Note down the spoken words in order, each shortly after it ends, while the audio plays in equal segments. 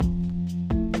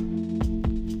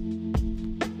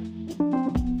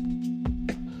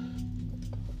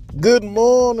Good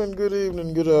morning, good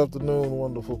evening, good afternoon,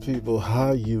 wonderful people.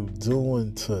 How you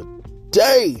doing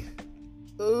today?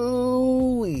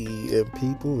 Ooh, and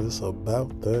people, it's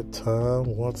about that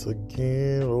time once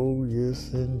again. Oh, yes,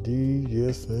 indeed,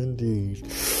 yes,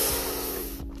 indeed.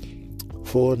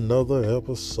 For another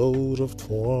episode of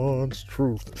Twan's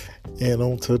Truth. And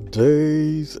on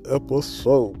today's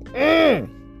episode,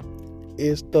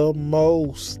 it's the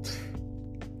most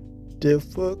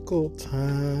difficult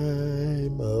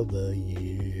time of the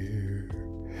year.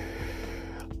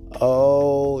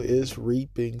 Oh, it's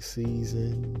reaping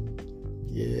season.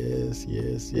 Yes.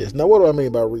 Now, what do I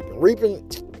mean by reaping? Reaping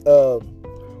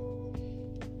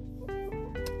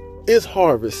is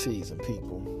harvest season,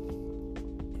 people.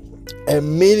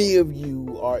 And many of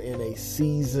you are in a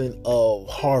season of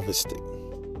harvesting.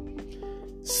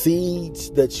 Seeds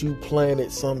that you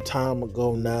planted some time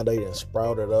ago, now they done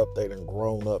sprouted up, they done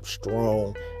grown up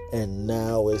strong, and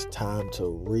now it's time to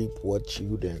reap what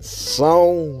you done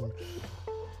sown.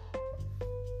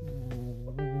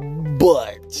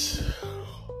 But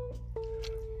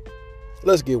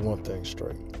let's get one thing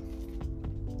straight.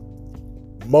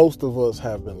 Most of us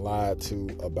have been lied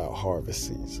to about harvest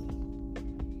season.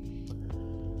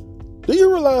 Do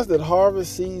you realize that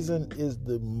harvest season is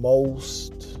the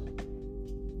most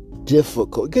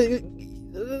difficult?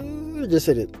 Just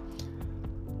said it.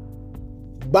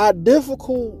 By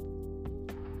difficult,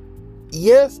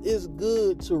 yes, it's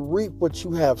good to reap what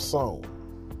you have sown.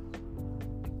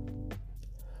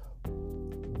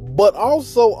 But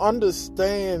also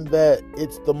understand that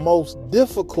it's the most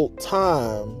difficult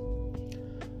time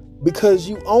because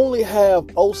you only have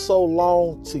so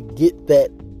long to get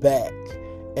that back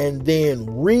and then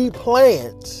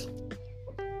replant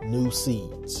new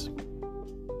seeds.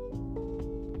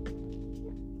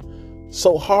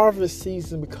 So harvest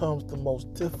season becomes the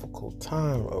most difficult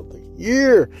time of the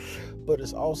year, but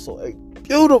it's also a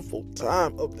beautiful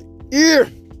time of the year.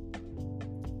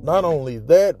 Not only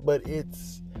that, but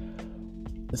it's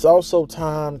also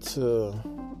time to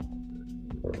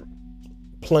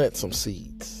plant some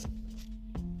seeds.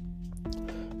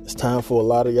 It's time for a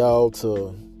lot of y'all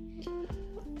to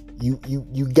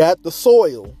you got the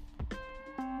soil.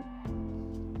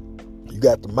 You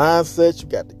got the mindset, you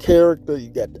got the character, you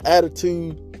got the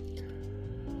attitude.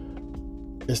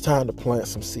 It's time to plant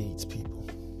some seeds, people.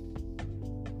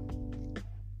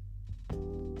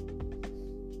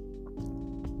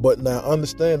 But now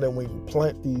understand that when you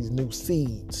plant these new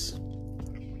seeds,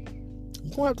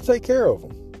 you're going to have to take care of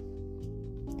them.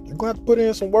 You're going to have to put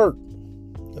in some work.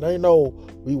 It ain't no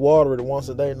we water it once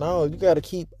a day. No, you got to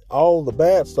keep all the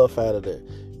bad stuff out of there.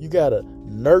 You got to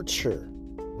nurture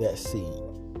that seed.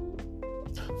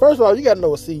 First of all, you got to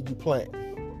know what seed you plant.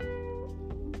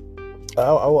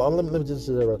 Let me just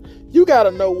say that right. You got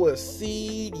to know what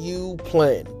seed you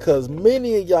plant, because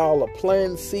many of y'all are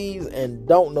planting seeds and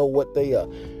don't know what they are.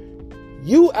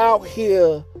 You out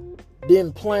here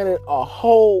then planted a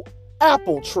whole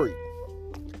apple tree.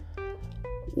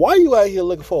 Why you out here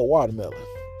looking for a watermelon?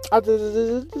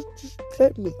 Just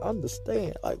let me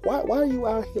understand. Like, why are you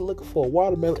out here looking for a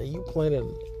watermelon and you planting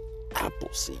an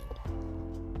apple seed?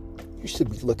 You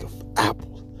should be looking for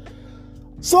apples.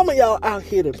 Some of y'all out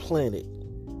here that planted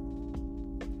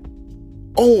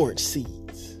orange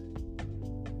seeds.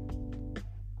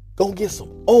 Gonna get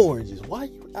some oranges. Why are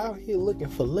you out here looking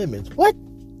for lemons? What?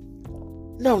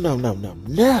 No.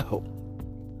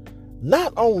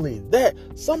 Not only that,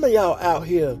 some of y'all out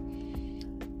here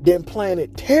then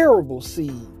planted terrible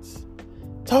seeds.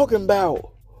 Talking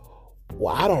about,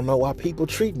 well, I don't know why people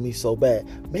treat me so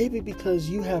bad. Maybe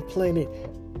because you have planted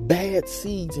bad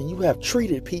seeds and you have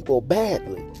treated people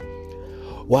badly.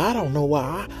 Well, I don't know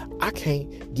why I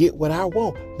can't get what I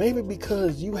want. Maybe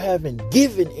because you haven't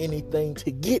given anything to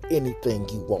get anything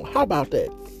you want. How about that?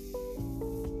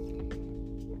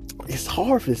 It's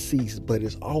harvest season, but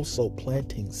it's also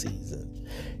planting season.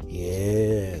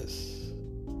 Yes.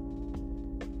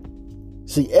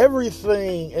 See,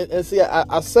 everything, and see,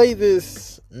 I say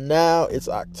this now, it's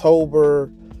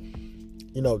October,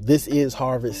 this is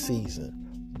harvest season.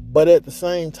 But at the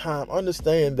same time,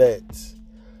 understand that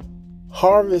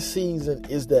harvest season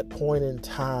is that point in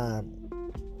time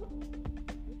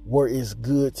where it's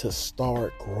good to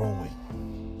start growing.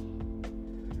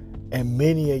 And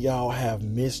many of y'all have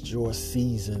missed your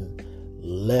season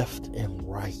left and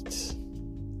right.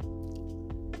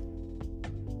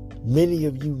 Many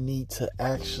of you need to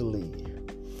actually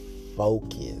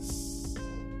focus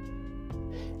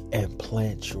and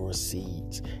plant your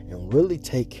seeds and really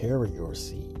take care of your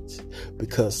seeds,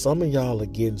 because some of y'all are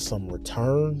getting some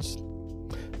returns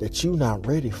that you're not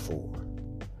ready for.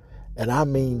 And I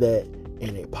mean that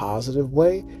in a positive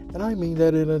way, and I mean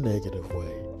that in a negative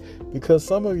way. Because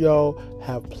some of y'all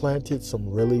have planted some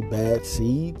really bad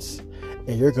seeds,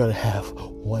 and you're going to have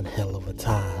one hell of a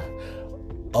time.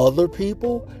 Other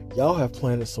people, y'all have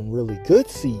planted some really good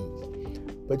seeds,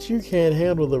 but you can't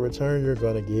handle the return you're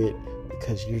going to get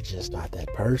because you're just not that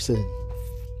person.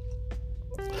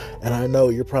 And I know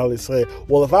you're probably saying,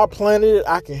 well, if I planted it,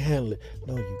 I can handle it.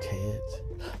 No, you can't.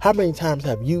 How many times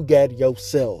have you got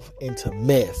yourself into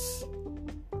mess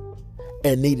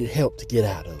and needed help to get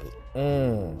out of it?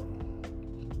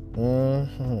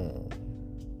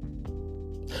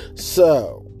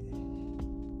 So,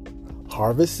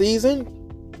 harvest season,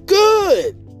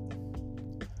 good.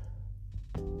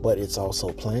 But it's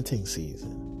also planting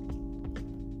season.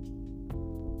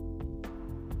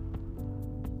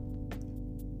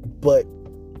 But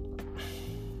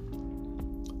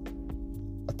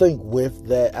I think with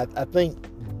that, I think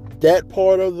that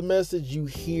part of the message you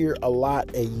hear a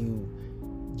lot and you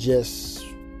just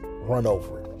run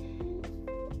over it.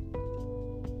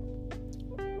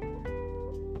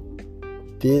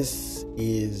 This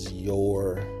is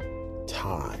your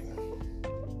time.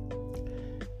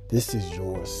 This is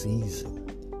your season.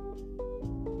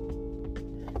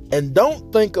 And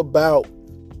don't think about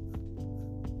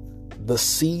the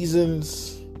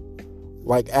seasons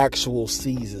like actual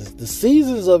seasons. The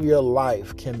seasons of your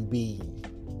life can be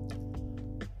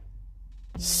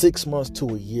 6 months to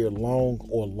a year long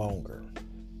or longer.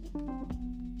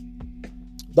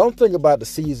 Don't think about the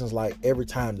seasons like every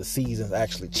time the seasons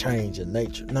actually change in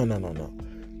nature. No.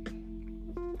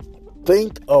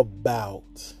 Think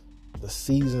about the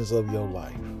seasons of your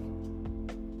life.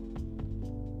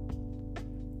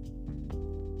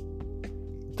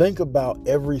 Think about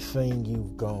everything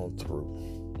you've gone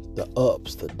through. The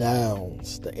ups, the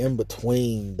downs, the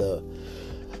in-between, the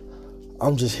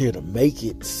I'm just here to make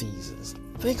it seasons.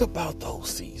 Think about those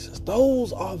seasons.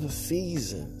 Those are the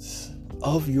seasons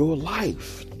of your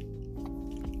life.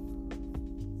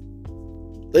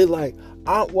 They like,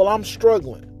 I'm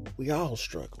struggling. We all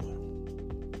struggling.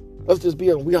 Let's just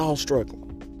be honest, we all struggling.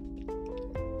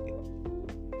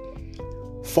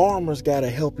 Farmers gotta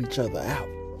help each other out.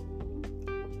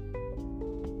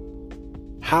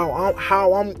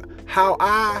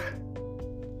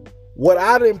 What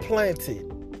I done planted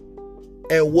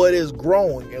and what is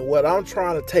growing and what I'm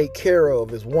trying to take care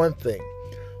of is one thing.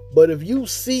 But if you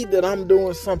see that I'm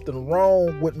doing something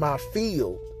wrong with my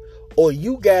field, or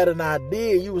you got an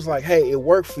idea, you was like, hey, it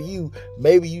worked for you,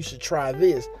 maybe you should try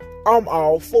this, I'm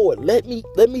all for it. Let me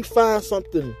find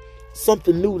something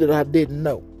new that I didn't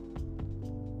know.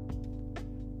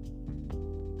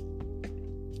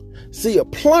 See, a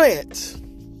plant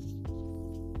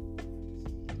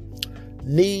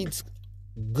needs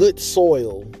good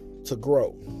soil to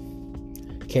grow.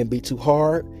 Can't be too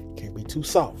hard, can't be too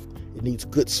soft. It needs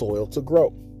good soil to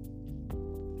grow.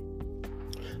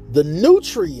 The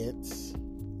nutrients,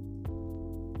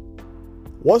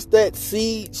 once that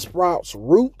seed sprouts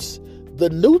roots, the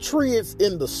nutrients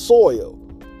in the soil,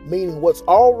 meaning what's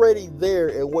already there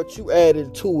and what you add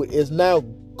into it, is now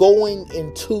going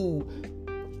into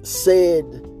said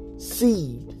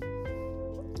seed.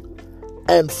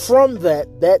 And from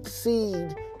that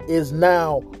seed is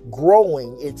now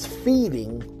growing, it's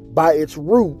feeding by its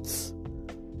roots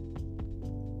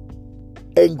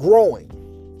and growing.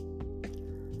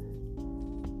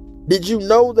 Did you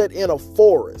know that in a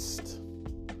forest,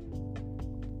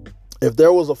 if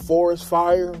there was a forest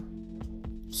fire,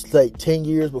 say 10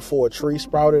 years before a tree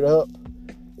sprouted up,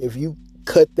 if you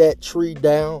cut that tree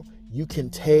down, you can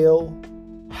tell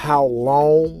how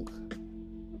long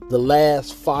the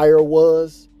last fire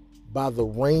was by the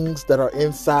rings that are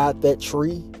inside that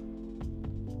tree?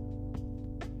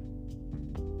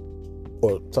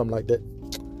 Or something like that.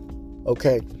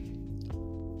 Okay.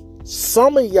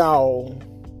 Some of y'all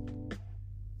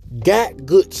got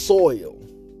good soil,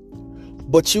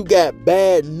 but you got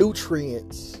bad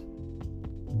nutrients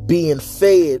being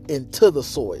fed into the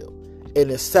soil, and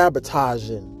it's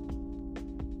sabotaging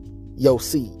your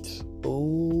seeds.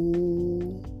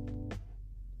 Ooh.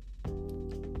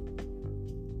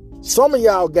 Some of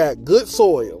y'all got good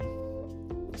soil.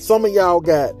 Some of y'all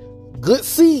got good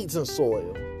seeds in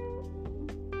soil.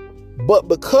 But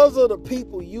because of the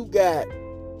people you got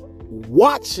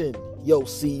watching your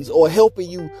seeds or helping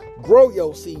you grow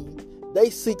your seeds, they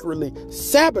secretly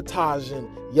sabotaging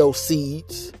your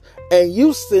seeds. And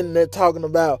you sitting there talking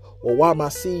about, well, why my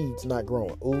seeds not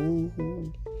growing?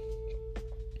 Ooh.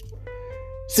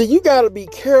 See, you got to be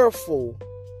careful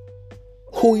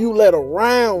who you let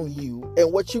around you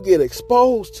and what you get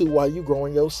exposed to while you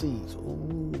growing your seeds. Ooh.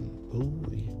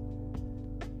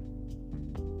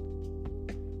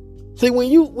 See,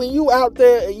 when you out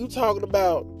there and you talking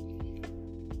about,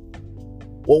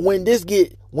 well, when this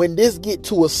get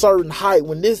to a certain height,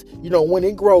 when this, when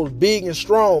it grows big and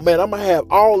strong, man, I'm gonna have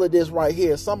all of this right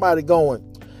here. Somebody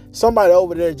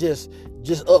over there just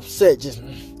upset,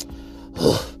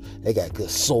 they got good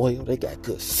soil, they got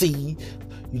good seed.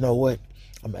 You know what?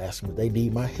 I'm asking if they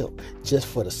need my help. Just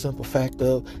for the simple fact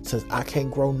of, since I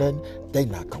can't grow nothing, they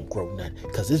not gonna grow nothing.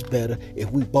 Because it's better if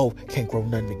we both can't grow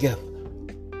nothing together.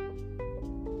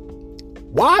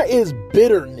 Why is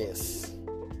bitterness?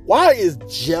 Why is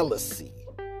jealousy?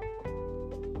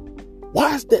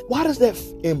 Why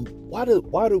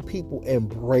do people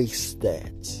embrace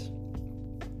that?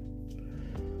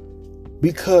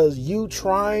 Because you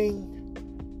trying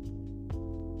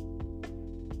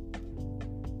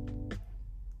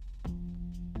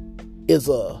is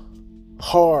a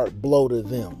hard blow to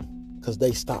them, because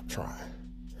they stop trying,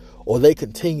 or they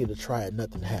continue to try and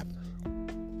nothing happens.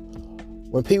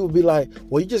 When people be like,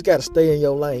 well, you just got to stay in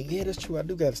your lane. Yeah, that's true. I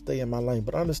do got to stay in my lane.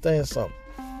 But understand something.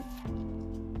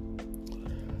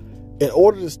 In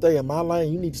order to stay in my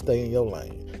lane, you need to stay in your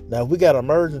lane. Now, if we got to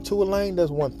merge into a lane,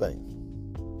 that's one thing.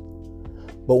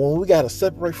 But when we got to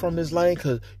separate from this lane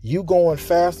because you going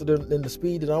faster than the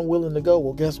speed that I'm willing to go,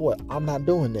 well, guess what? I'm not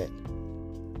doing that.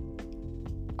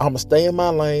 I'm going to stay in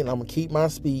my lane. I'm going to keep my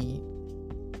speed.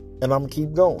 And I'm going to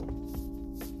keep going.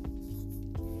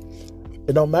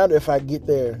 It don't matter if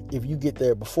you get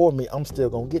there before me, I'm still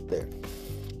going to get there.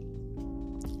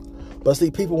 But see,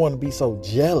 people want to be so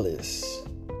jealous.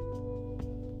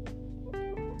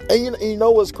 And you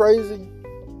know what's crazy?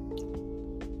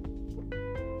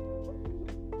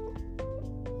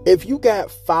 If you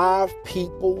got 5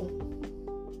 people,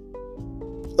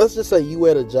 let's just say you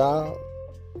at a job,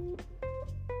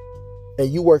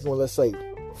 and you working with, let's say,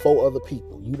 4 other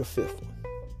people, you the 5th one.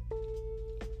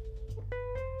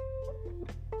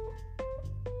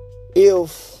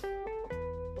 If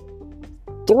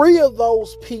 3 of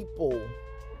those people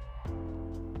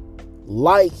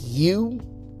like you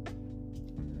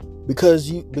because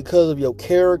of your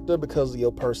character, because of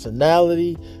your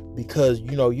personality, because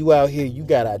you out here, you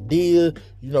got ideas,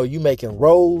 you making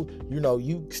roads,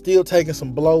 you still taking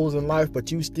some blows in life, but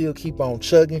you still keep on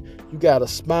chugging. You got a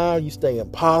smile, you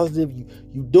staying positive,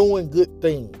 you doing good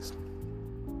things.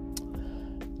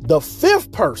 The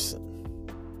 5th person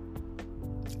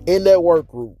in that work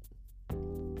group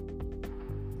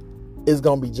is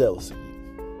going to be jealous of you.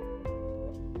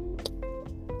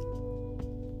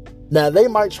 Now, they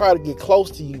might try to get close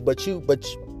to you, but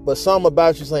something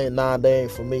about you saying, nah, they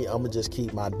ain't for me. I'm going to just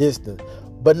keep my distance.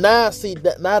 But now, see,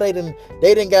 now they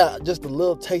didn't got just a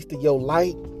little taste of your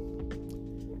light.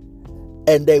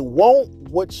 And they want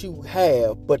what you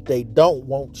have, but they don't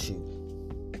want you.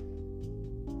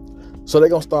 So they're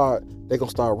going to start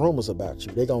rumors about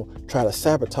you. They're going to try to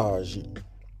sabotage you.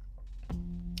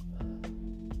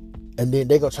 And then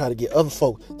they're going to try to get other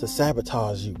folk to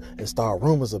sabotage you and start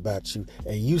rumors about you.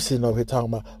 And you sitting over here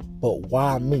talking about, but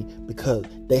why me? Because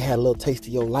they had a little taste of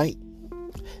your light.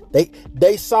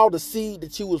 They saw the seed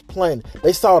that you was planting.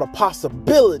 They saw the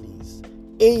possibilities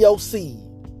in your seed.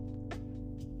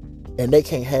 And they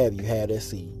can't have you have that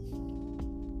seed.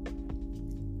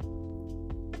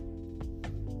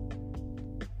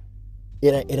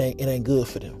 It ain't good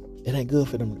for them. It ain't good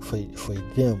for them for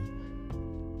them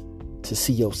to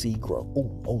see your seed grow.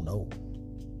 Oh no.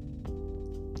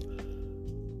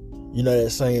 You know that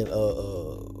saying,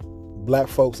 black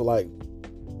folks are like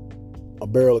a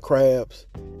barrel of crabs.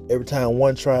 Every time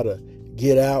one try to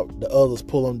get out, the others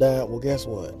pull them down. Well, guess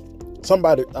what?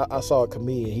 I saw a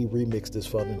comedian, he remixed this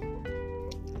for me.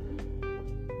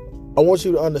 I want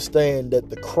you to understand that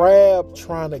the crab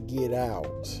trying to get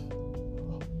out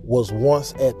was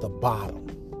once at the bottom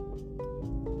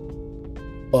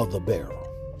of the barrel.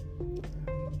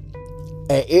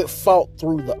 And it fought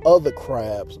through the other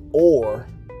crabs, or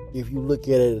if you look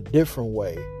at it a different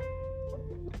way,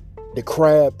 the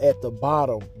crab at the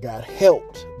bottom got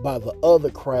helped by the other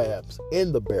crabs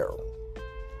in the barrel.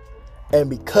 And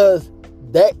because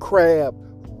that crab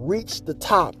reached the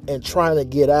top and trying to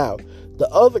get out, the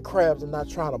other crabs are not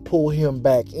trying to pull him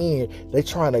back in. They're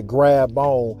trying to grab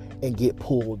on and get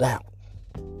pulled out.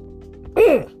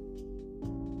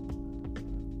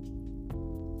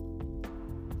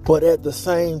 But at the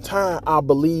same time, I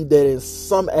believe that in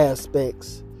some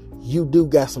aspects, you do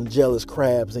got some jealous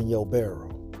crabs in your barrel.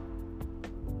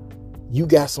 You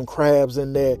got some crabs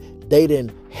in there. They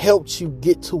didn't help you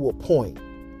get to a point.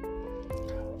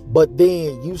 But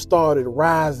then you started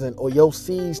rising, or your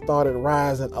seed started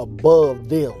rising above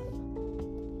them.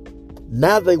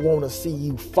 Now they want to see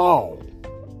you fall.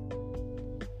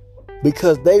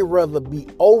 because they rather be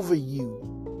over you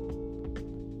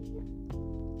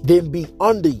than be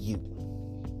under you.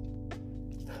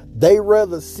 They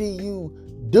rather see you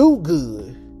do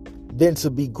good than to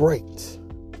be great.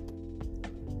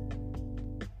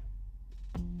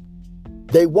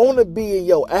 They want to be in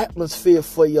your atmosphere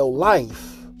for your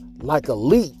life like a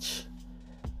leech,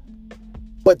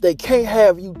 but they can't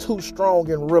have you too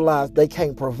strong and realize they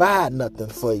can't provide nothing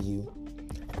for you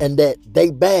and that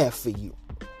they bad for you.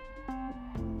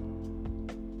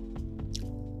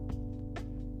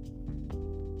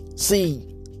 See,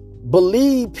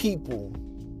 believe people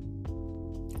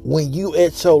when you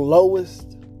at your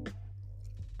lowest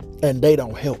and they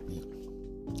don't help you.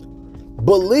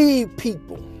 Believe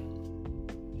people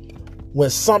when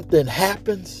something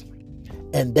happens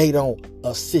and they don't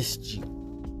assist you.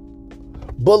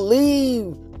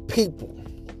 Believe people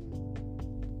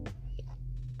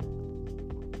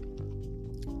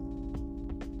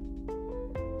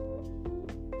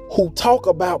who talk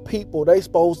about people they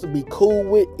supposed to be cool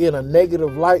with in a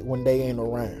negative light when they ain't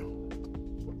around.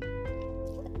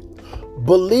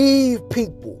 Believe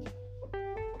people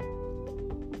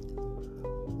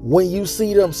when you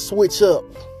see them switch up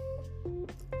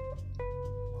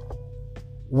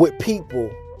with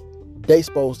people they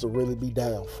supposed to really be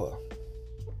down for.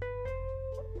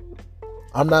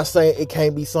 I'm not saying it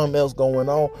can't be something else going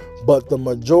on, but the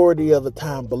majority of the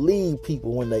time, believe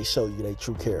people when they show you their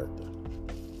true character.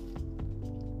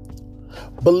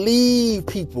 Believe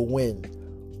people when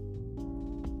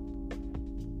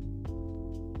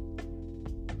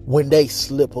they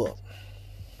slip up.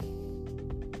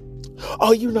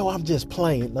 Oh, you know, I'm just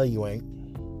playing. No, you ain't.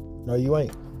 No, you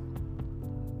ain't.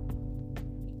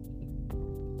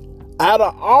 Out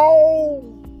of all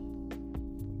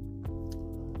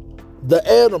the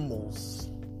animals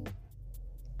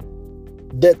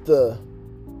that the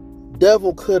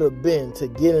devil could have been to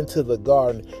get into the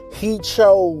garden, he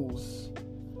chose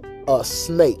a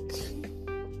snake,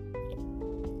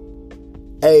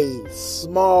 a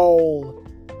small,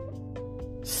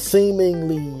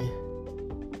 seemingly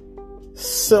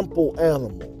simple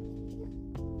animal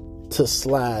to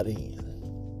slide in.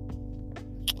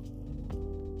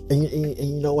 And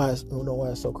you know why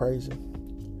it's so crazy?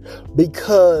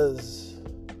 Because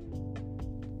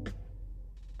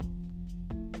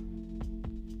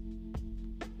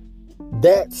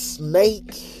that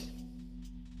snake,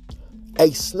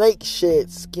 a snake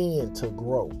sheds skin to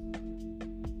grow.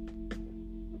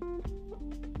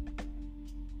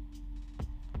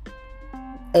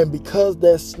 And because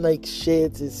that snake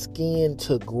sheds its skin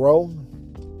to grow,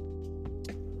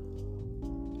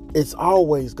 it's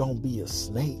always going to be a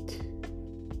snake.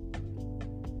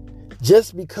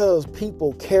 Just because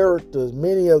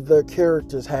many of their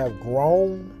characters have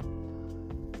grown,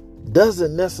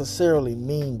 doesn't necessarily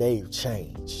mean they've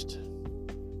changed.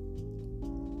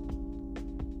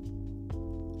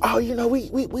 Oh, you know,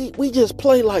 we just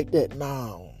play like that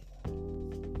now.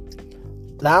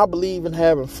 Now I believe in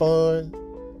having fun,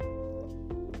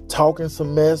 talking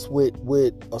some mess with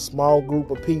a small group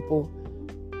of people,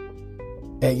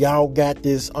 and y'all got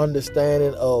this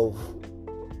understanding of,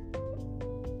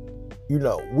 you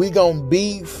know, we gonna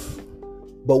beef,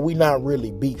 but we not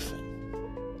really beefing.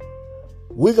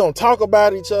 We gonna talk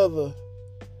about each other,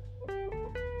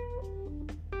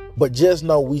 but just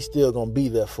know we still gonna be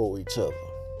there for each other.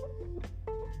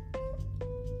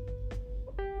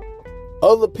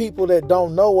 Other people that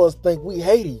don't know us think we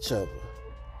hate each other.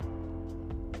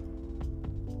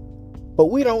 But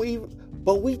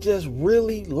we just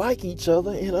really like each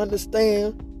other and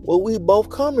understand where we both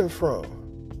coming from.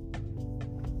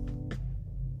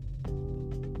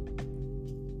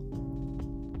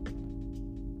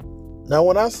 Now,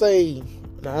 when I said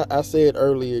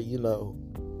earlier, you know,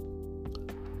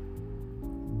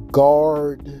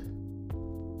 guard,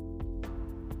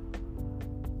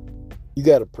 you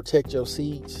got to protect your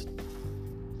seeds.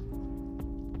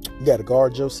 You got to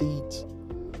guard your seeds.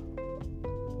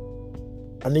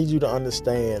 I need you to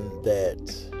understand that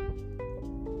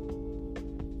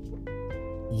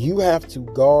you have to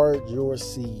guard your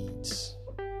seeds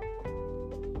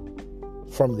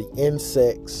from the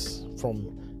insects,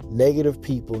 from negative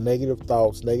people, negative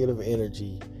thoughts, negative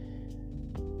energy,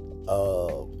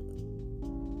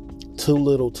 too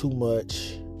little, too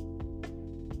much.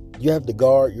 You have to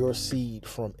guard your seed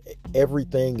from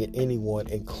everything and anyone,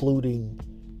 including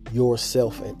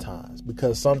yourself at times,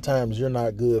 because sometimes you're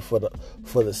not good for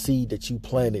the seed that you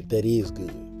planted that is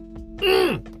good.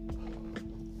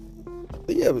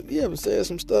 You ever said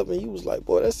some stuff and you was like,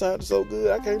 boy, that sounded so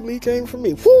good, I can't believe it came from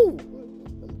me. Woo!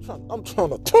 I'm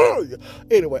trying to tell you.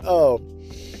 Anyway,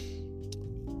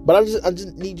 But I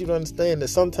just need you to understand that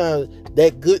sometimes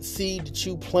that good seed that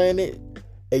you planted,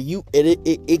 and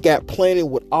it got planted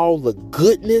with all the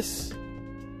goodness.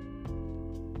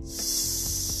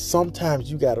 Sometimes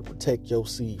you got to protect your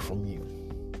seed from you.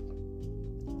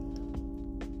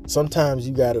 Sometimes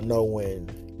you got to know when,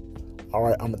 all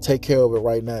right, I'm going to take care of it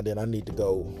right now, then I need to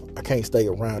go. I can't stay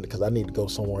around it because I need to go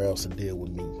somewhere else and deal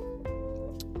with me.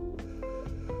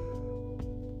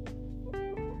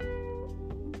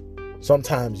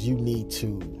 Sometimes you need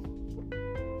to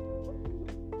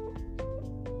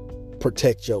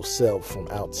protect yourself from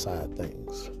outside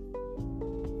things.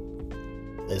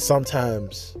 And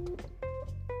sometimes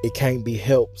it can't be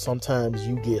helped. Sometimes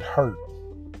you get hurt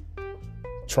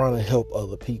trying to help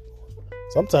other people.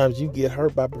 Sometimes you get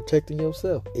hurt by protecting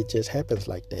yourself. It just happens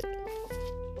like that.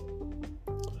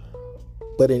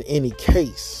 But in any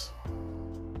case,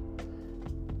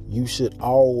 you should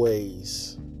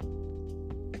always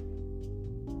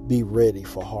be ready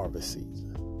for harvest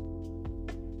season.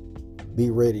 Be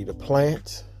ready to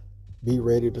plant. Be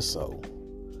ready to sow.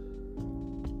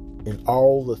 In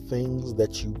all the things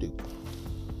that you do.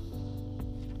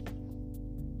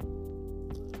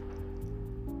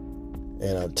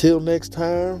 And until next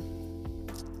time,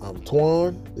 I'm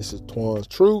Twan. This is Twan's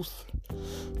Truth.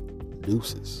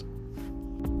 Deuces.